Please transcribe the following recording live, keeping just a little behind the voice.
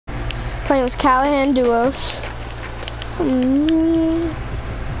Playing with Callahan duos.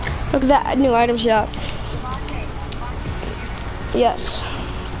 Look at that new item shop. Yes.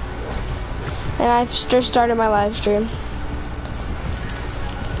 And I've just started my live stream.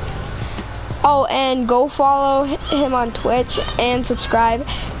 Oh, and go follow him on Twitch and subscribe.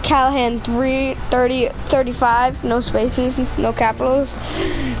 Callahan 33035, no spaces, no capitals.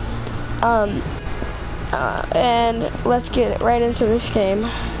 And let's get right into this game.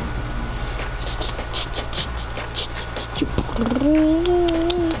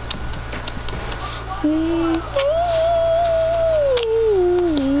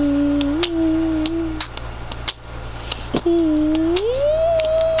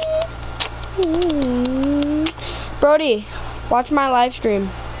 Brody, watch my live stream.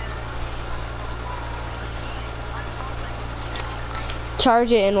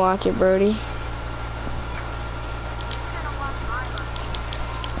 Charge it and watch it, Brody.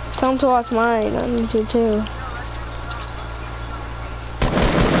 Tell him to watch mine on YouTube too.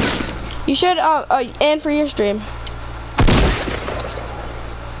 You should, and for your stream.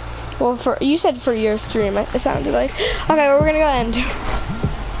 Well, you said for your stream, it sounded like. Okay, well, we're gonna go end.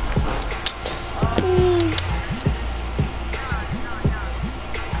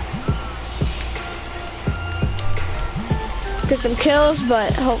 Get some kills,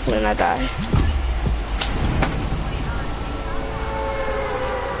 but hopefully not die.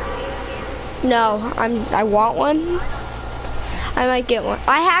 No, I want one. I might get one.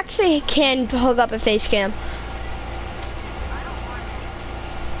 I actually can hook up a face cam.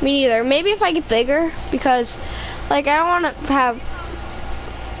 Me neither. Maybe if I get bigger, because like I don't want to have.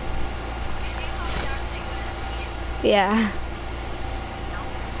 Yeah.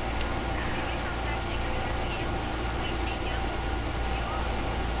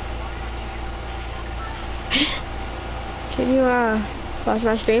 Can you watch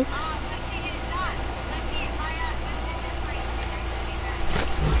my stream?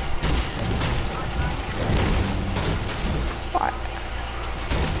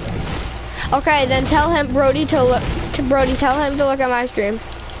 Okay, then tell him Brody to look. Tell him to look at my stream.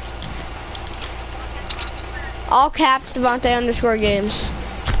 All caps Devontae_games.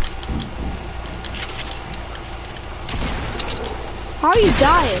 How are you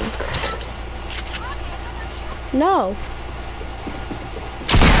dying? No.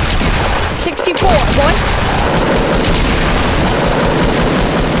 64, boy.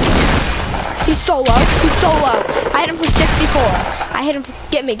 He's so low. He's so low. I hit him for 64. I hit him for,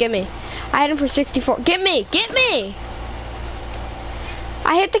 get me. I hit him for 64. Get me.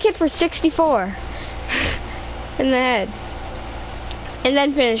 I hit the kid for 64 in the head, and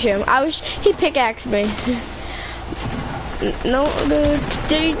then finish him. He pickaxed me. No,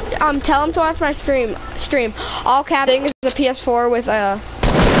 dude. Tell him to watch my stream. All capping is the PS4 with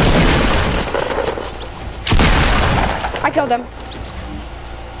I killed him.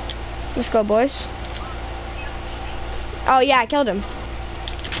 Let's go, boys. Oh yeah, I killed him.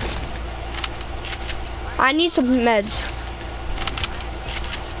 I need some meds.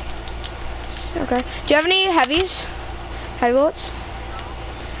 Okay. Do you have any heavies? Heavy bullets?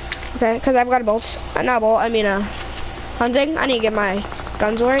 Okay, because I've got a bolt. Not a bolt, I mean hunting. I need to get my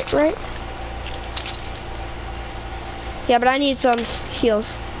guns right? Yeah, but I need some heals.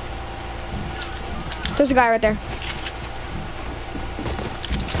 There's a guy right there.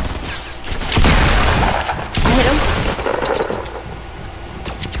 I hit him.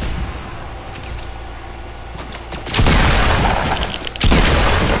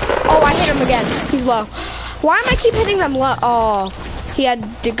 Oh, I hit him again. He's low. Why am I keep hitting them low? Oh, he had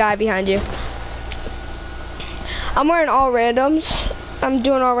the guy behind you. I'm wearing all randoms. I'm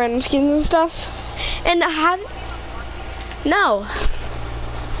doing all random skins and stuff. And no.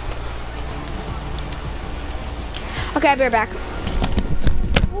 Okay, I'll be right back.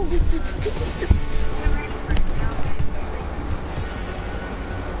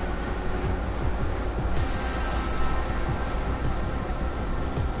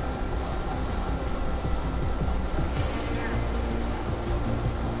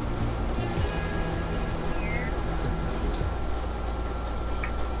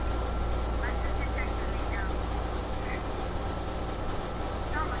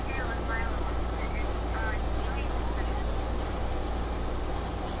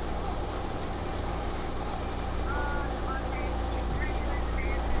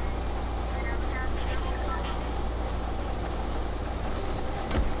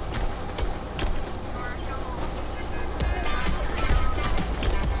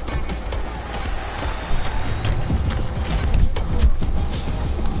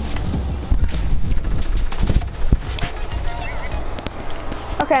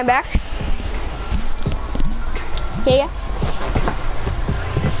 Okay, I'm back. Yeah.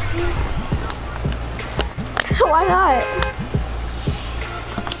 Why not?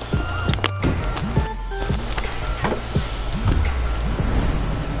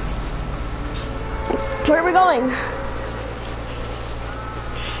 Where are we going?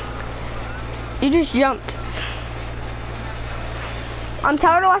 You just jumped.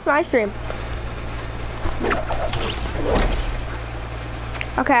 Tell her to watch my stream.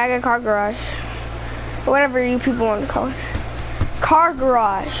 Okay, I got car garage. Or whatever you people want to call it. Car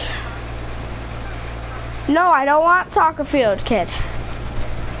garage. No, I don't want soccer field, kid.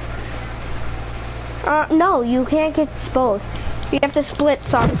 No, you can't get both. You have to split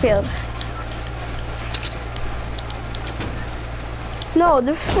soccer field. No,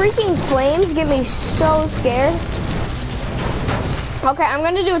 the freaking flames get me so scared. Okay, I'm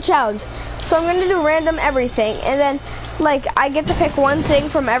gonna do a challenge. So I'm gonna do random everything, and then, like, I get to pick one thing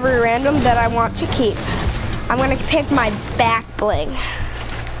from every random that I want to keep. I'm gonna pick my back bling.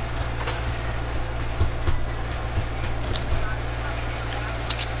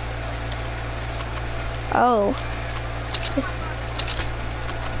 Oh.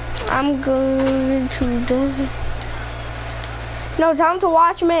 I'm going to do... No, tell him to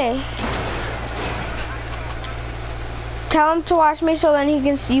watch me. Tell him to watch me so then you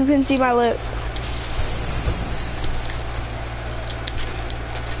can see my loot.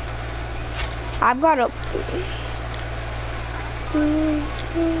 I've got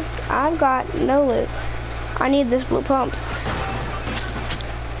no loot. I need this blue pump.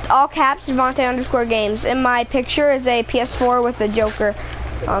 All caps Devontae_games. And my picture is a PS4 with the Joker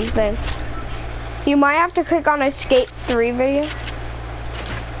thing. You might have to click on a Skate 3 video.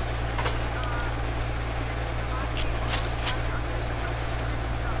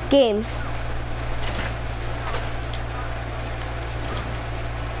 Games.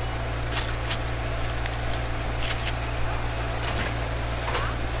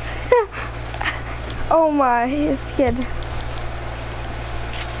 Oh my, this kid.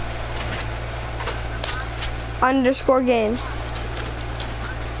 _games.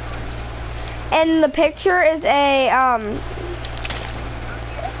 And the picture is a,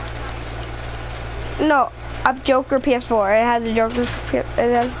 no, a Joker PS4. It has a Joker,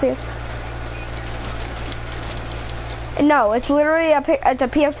 no, it's literally it's a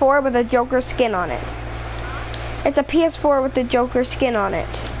PS4 with a Joker skin on it. It's a PS4 with the Joker skin on it.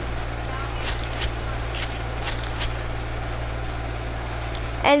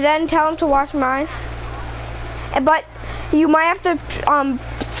 And then tell him to watch mine. But you might have to,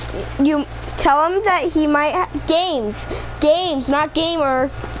 you tell him that he might games, not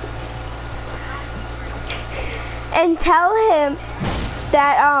gamer. And tell him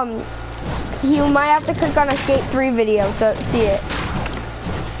that you might have to click on a Skate 3 video to see it.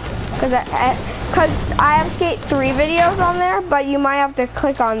 Cause I have Skate 3 videos on there, but you might have to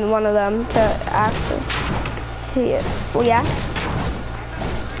click on one of them to actually see it. Well, yeah.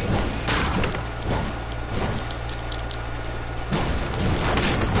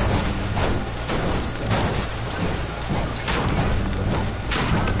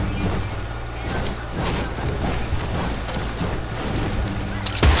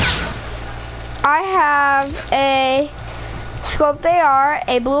 I have a scoped AR,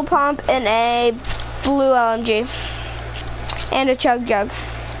 a blue pump, and a blue LMG, and a chug jug.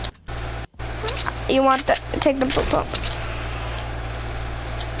 You want to take the blue pump?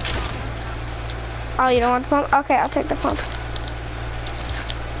 Oh, you don't want the pump? Okay, I'll take the pump.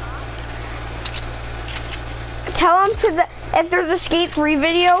 Tell him if there's a Skate 3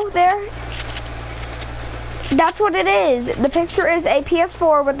 video there, that's what it is. The picture is a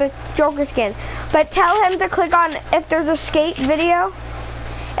PS4 with the Joker skin. But tell him to click on if there's a skate video.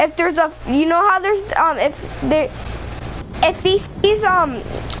 If there's a, you know how there's if he sees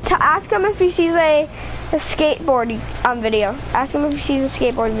to ask him if he sees a skateboard video. Ask him if he sees a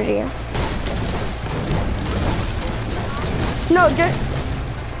skateboard video. No, just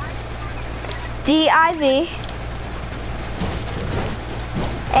DIV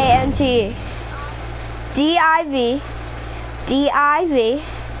ANT. DIV.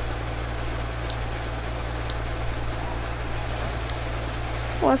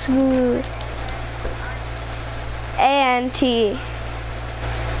 What's good? ANT.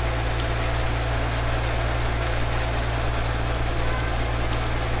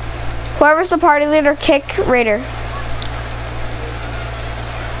 Whoever's the party leader, kick Raider.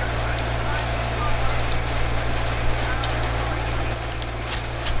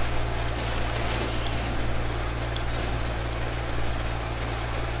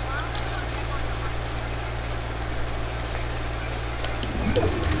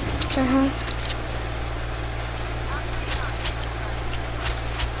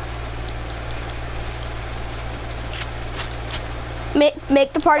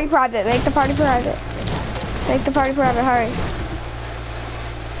 Make the party private. Make the party private. Make the party private. Hurry.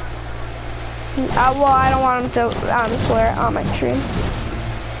 Well, I don't want him to swear on my stream.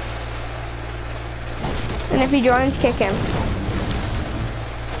 And if he joins, kick him.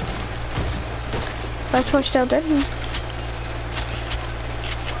 That's what still did.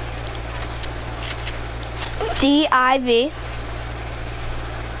 DIVANTE.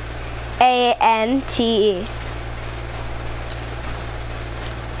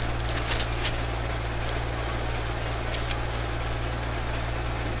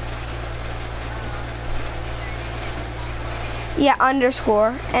 Yeah,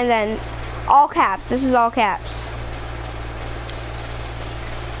 underscore, and then all caps. This is all caps.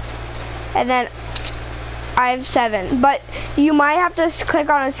 And then I have 7, but you might have to click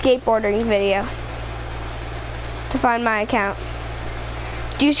on a skateboarding video to find my account.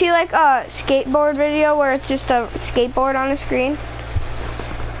 Do you see like a skateboard video where it's just a skateboard on the screen?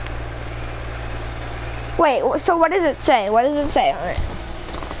 Wait, so what does it say? What does it say on it?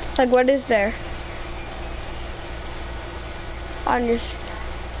 Like, what is there? On your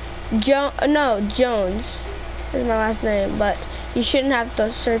Jones is my last name, but you shouldn't have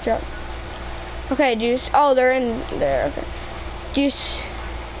to search up. Okay, oh, they're in there. Okay,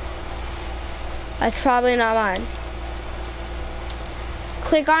 that's probably not mine.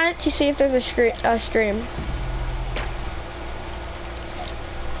 Click on it to see if there's a stream.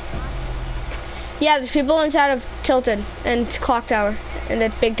 Yeah, there's people inside of Tilted and Clock Tower and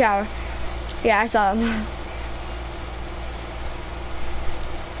the big tower. Yeah, I saw them.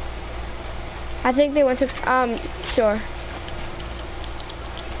 I think they went to, sure.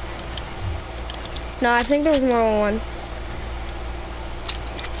 No, I think there was more than one.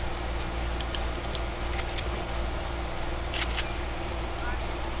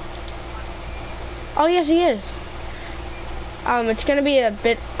 Oh, yes, he is. It's gonna be a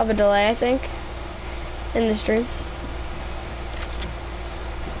bit of a delay, I think, in the stream.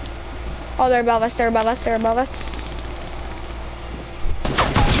 Oh, they're above us, they're above us, they're above us.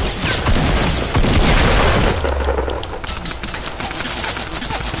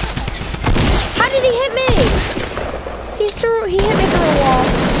 He hit me! He hit me through a wall.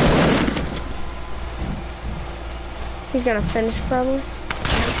 He's gonna finish probably.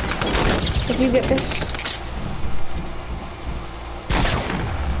 If you get this.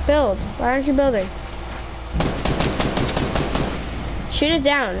 Build. Why aren't you building? Shoot it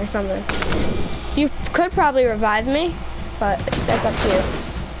down or something. You could probably revive me, but that's up to you.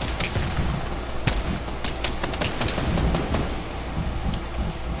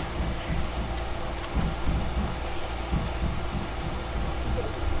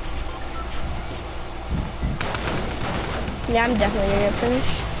 Yeah, I'm definitely gonna get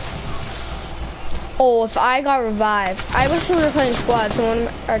finished. Oh, if I got revived. I wish we were playing squad.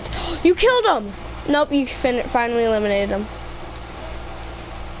 You killed him! Nope, you finally eliminated him.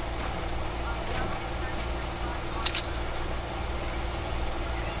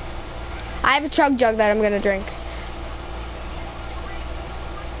 I have a chug jug that I'm gonna drink.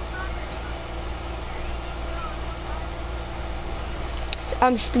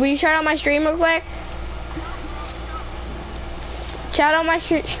 Will you shout out my stream real quick? Shout out my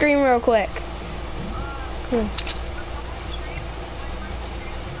stream real quick.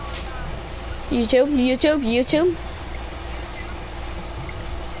 YouTube.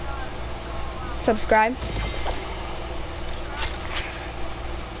 Subscribe.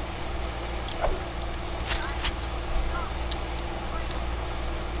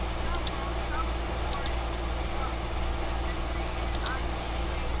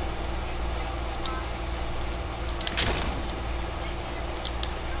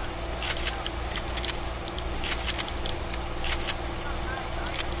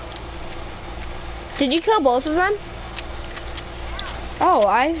 Did you kill both of them? Oh,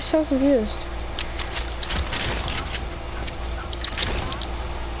 I'm so confused.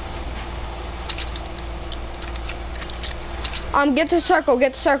 Get the circle,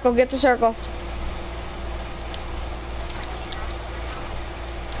 get the circle, get the circle.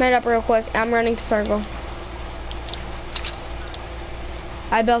 Made up real quick. I'm running to circle.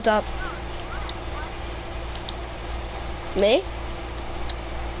 I built up. Me?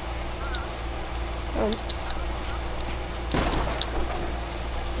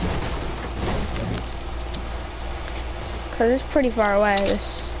 Cause it's pretty far away,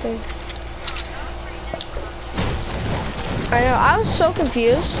 this thing. I know, I was so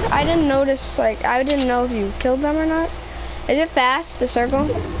confused. I didn't notice, like, I didn't know if you killed them or not. Is it fast, the circle?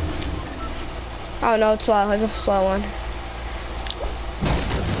 Oh no, it's slow. It's a slow one.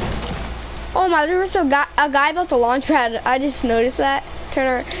 Oh my, there was a guy built a launch pad. I just noticed that.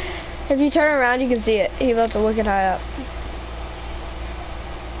 If you turn around, you can see it. He built a wicked high up.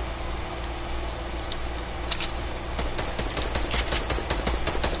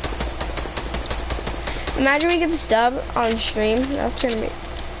 Imagine we get this dub on stream.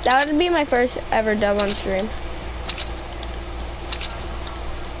 That would be my first ever dub on stream.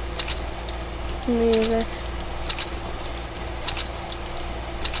 Music.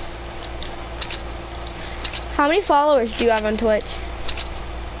 How many followers do you have on Twitch?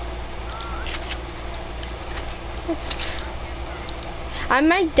 I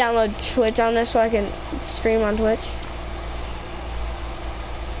might download Twitch on this so I can stream on Twitch.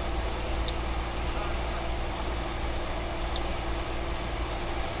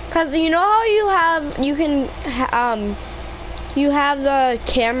 Cause you know how you have the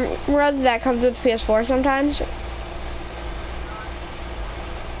camera that comes with PS4 sometimes.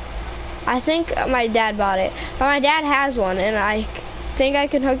 I think my dad bought it, but my dad has one, and I think I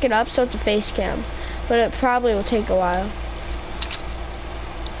can hook it up so it's a face cam, but it probably will take a while.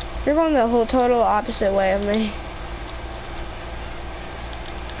 You're going the whole total opposite way of me.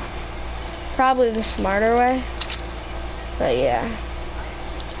 Probably the smarter way, but yeah.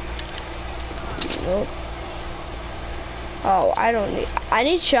 Nope. Oh, I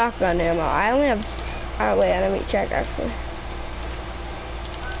need shotgun ammo. I only have, oh wait, let me check actually.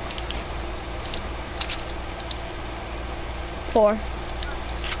 Four.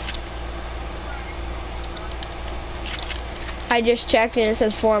 I just checked and it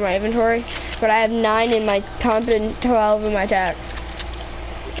says 4 in my inventory, but I have 9 in my comp and 12 in my tag.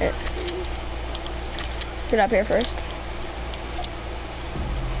 Get up here first.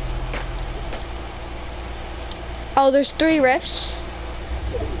 Oh, there's 3 rifts.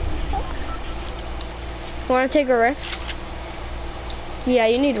 Want to take a rift? Yeah,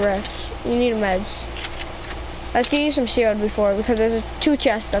 you need rifts. You need meds. Let's get you some sealed before, because there's 2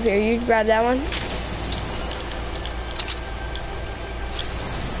 chests up here. You grab that one.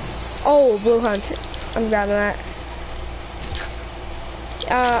 Oh, blue hunt. I'm grabbing that.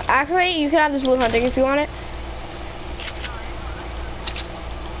 Actually, you can have this blue hunting if you want it.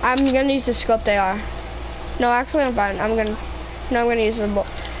 I'm gonna use the scope they are. No, actually I'm fine. I'm gonna use the bolt.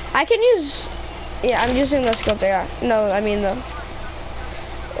 I can use, yeah, I'm using the scope they are. No, I mean the,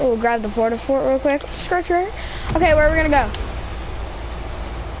 oh, grab the porta fort real quick. Skirt. Okay, where are we gonna go?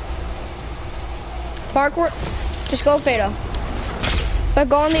 Parkour, just go fatal. But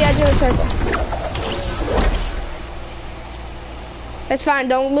go on the edge of the circle. It's fine,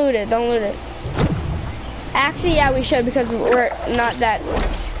 don't loot it. Actually, yeah, we should, because we're not that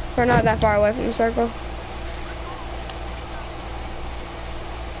far away from the circle.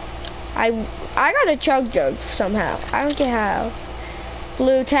 I got a chug jug somehow. I don't get how.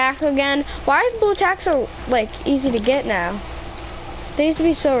 Blue tack again. Why is blue tack so like easy to get now? They used to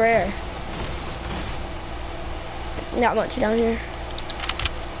be so rare. Not much down here.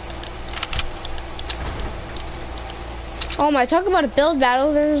 Oh my, talk about a build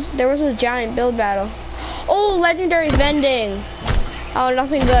battle. There was a giant build battle. Oh, legendary vending. Oh,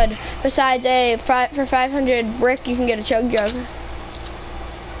 nothing good. Besides for 500 brick, you can get a chug jug.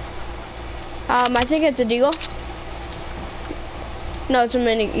 I think it's a deagle. No, it's a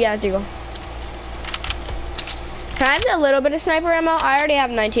mini. Yeah, it's deagle. Can I have a little bit of sniper ammo? I already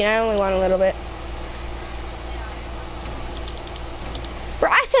have 19. I only want a little bit. Bro,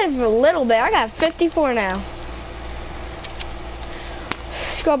 I said for a little bit. I got 54 now.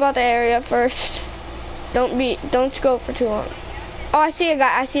 Scope out the area first. Don't scope for too long. Oh, I see a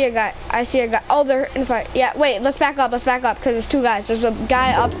guy. Oh, they're in a fight. Yeah, wait, let's back up, because there's 2 guys. There's a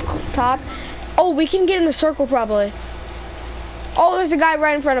guy up top. Oh, we can get in the circle probably. Oh, there's a guy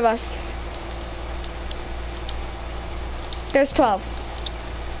right in front of us. There's 12.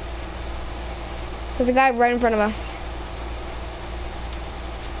 There's a guy right in front of us.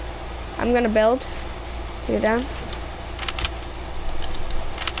 I'm gonna build. Get down.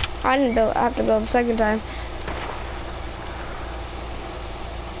 I didn't build. I have to build the second time.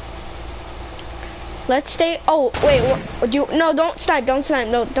 Let's stay. Oh wait. No, don't snipe. Don't snipe.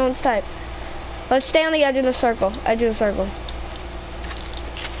 No, don't snipe. Let's stay on the edge of the circle.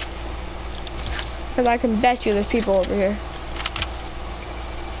 Because I can bet you there's people over here.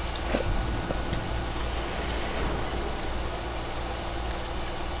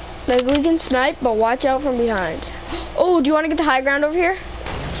 Like, we can snipe, but watch out from behind. Oh, do you want to get the high ground over here?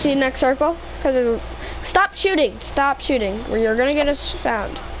 See the next circle? Because stop shooting. Or you're gonna get us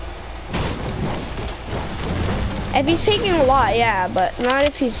found. If he's taking a lot, yeah, but not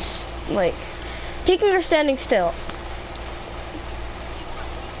if he's like Peeking or standing still?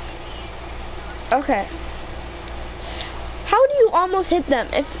 Okay. How do you almost hit them?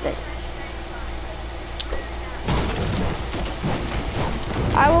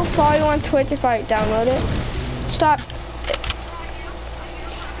 I will follow you on Twitch if I download it. Stop.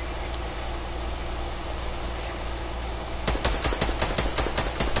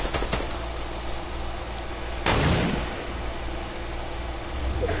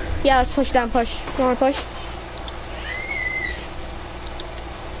 Yeah, let's push down, push. You wanna push?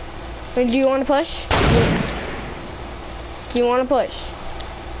 Do you wanna push? Do you wanna push?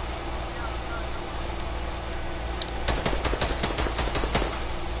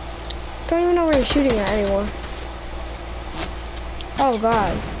 Don't even know where you're shooting at anymore. Oh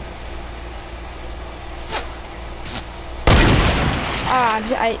god. Ah,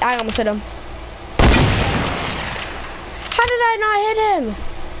 I almost hit him. How did I not hit him?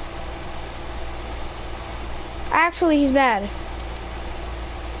 Actually, he's bad.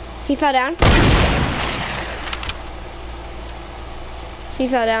 He fell down. He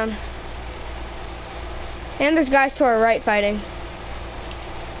fell down. And there's guys to our right fighting.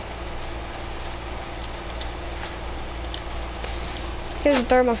 Here's a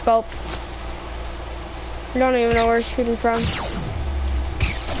thermal scope. I don't even know where he's shooting from.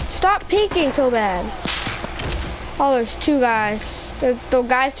 Stop peeking so bad. Oh, there's two guys. There's the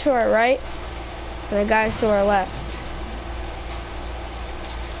guys to our right and the guys to our left.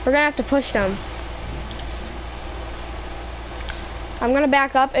 We're gonna have to push them. I'm gonna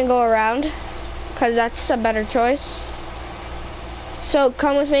back up and go around because that's a better choice. So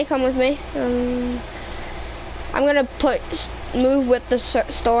come with me, come with me. I'm gonna move with the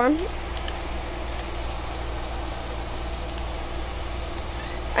storm.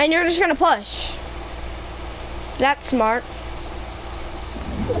 And you're just gonna push. That's smart.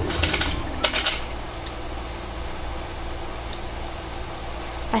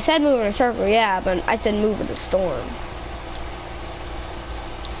 I said move in a circle, yeah, but I said move with the storm.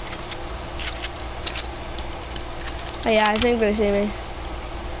 Oh, yeah, I think they see me.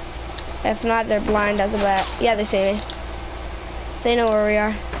 If not, they're blind as a bat. Yeah, they see me. They know where we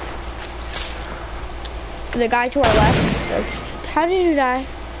are. The guy to our left. How did you die?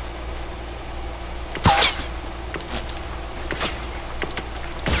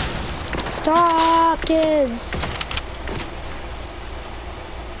 Stop, kids.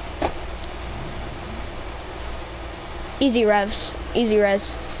 Easy revs. Easy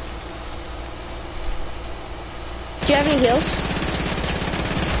res. Do you have any heals?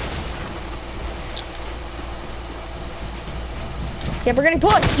 Yeah, we're gonna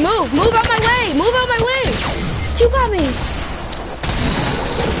push. Move. Move out my way. Move out my way. You got me.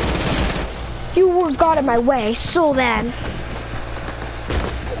 You got in my way so bad.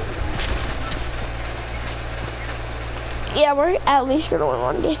 Yeah, we're at least gonna win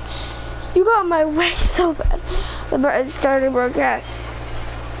one game. You got in my way so bad. The starting broadcast.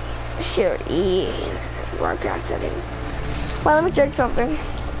 Sure, broadcast settings. Well, let me check something.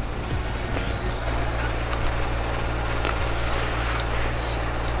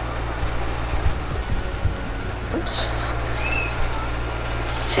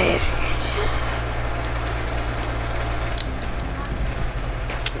 Save.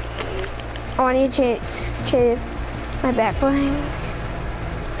 Oh, I need to change my backline.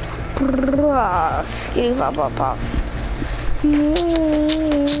 Skinny pop pop pop.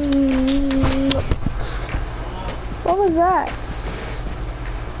 What was that?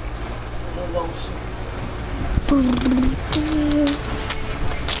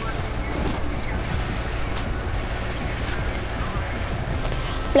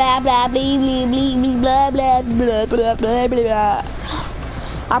 Blah blah blah blah blah blah blah blah blah blah.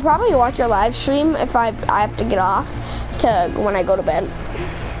 I'll probably watch your live stream if I have to get off to when I go to bed.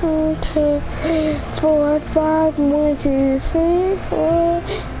 1, 2, 4, 5, 1, 2, 3, 4,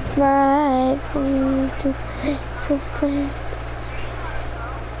 5, 1, 2, 3, 4, 5.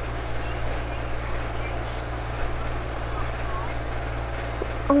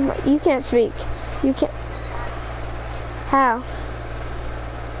 Oh my! You can't speak. You can't. How?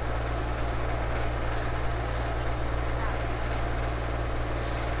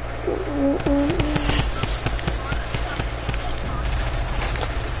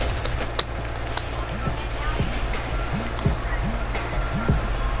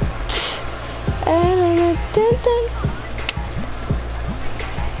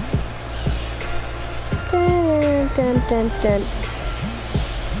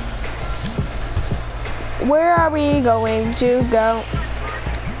 Where are we going to go?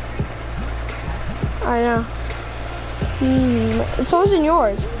 I know. It's always in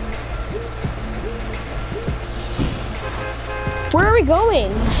yours. Where are we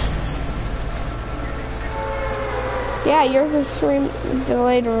going? Yeah, yours is stream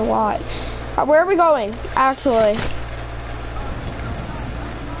delayed a lot. Where are we going, actually?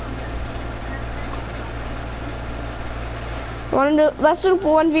 Let's do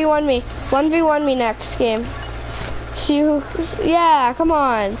 1v1 me. 1v1 me next game. See who, yeah, come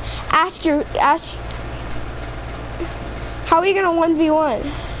on. Ask. How are you gonna 1v1?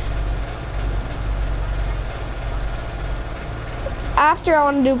 After I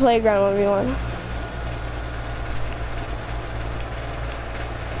wanna do playground 1v1.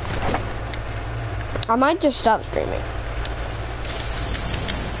 I might just stop streaming.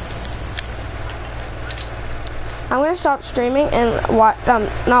 I'm gonna stop streaming and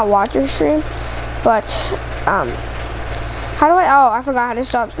not watch your stream, but how do I forgot how to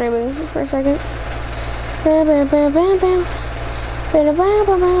stop streaming for a second.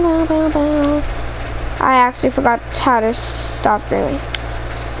 I actually forgot how to stop streaming.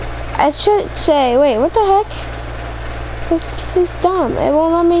 I should say, wait, what the heck? This is dumb. It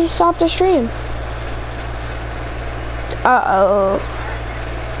won't let me stop the stream. Uh-oh.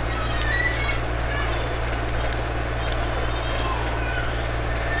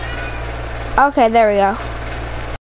 Okay, there we go.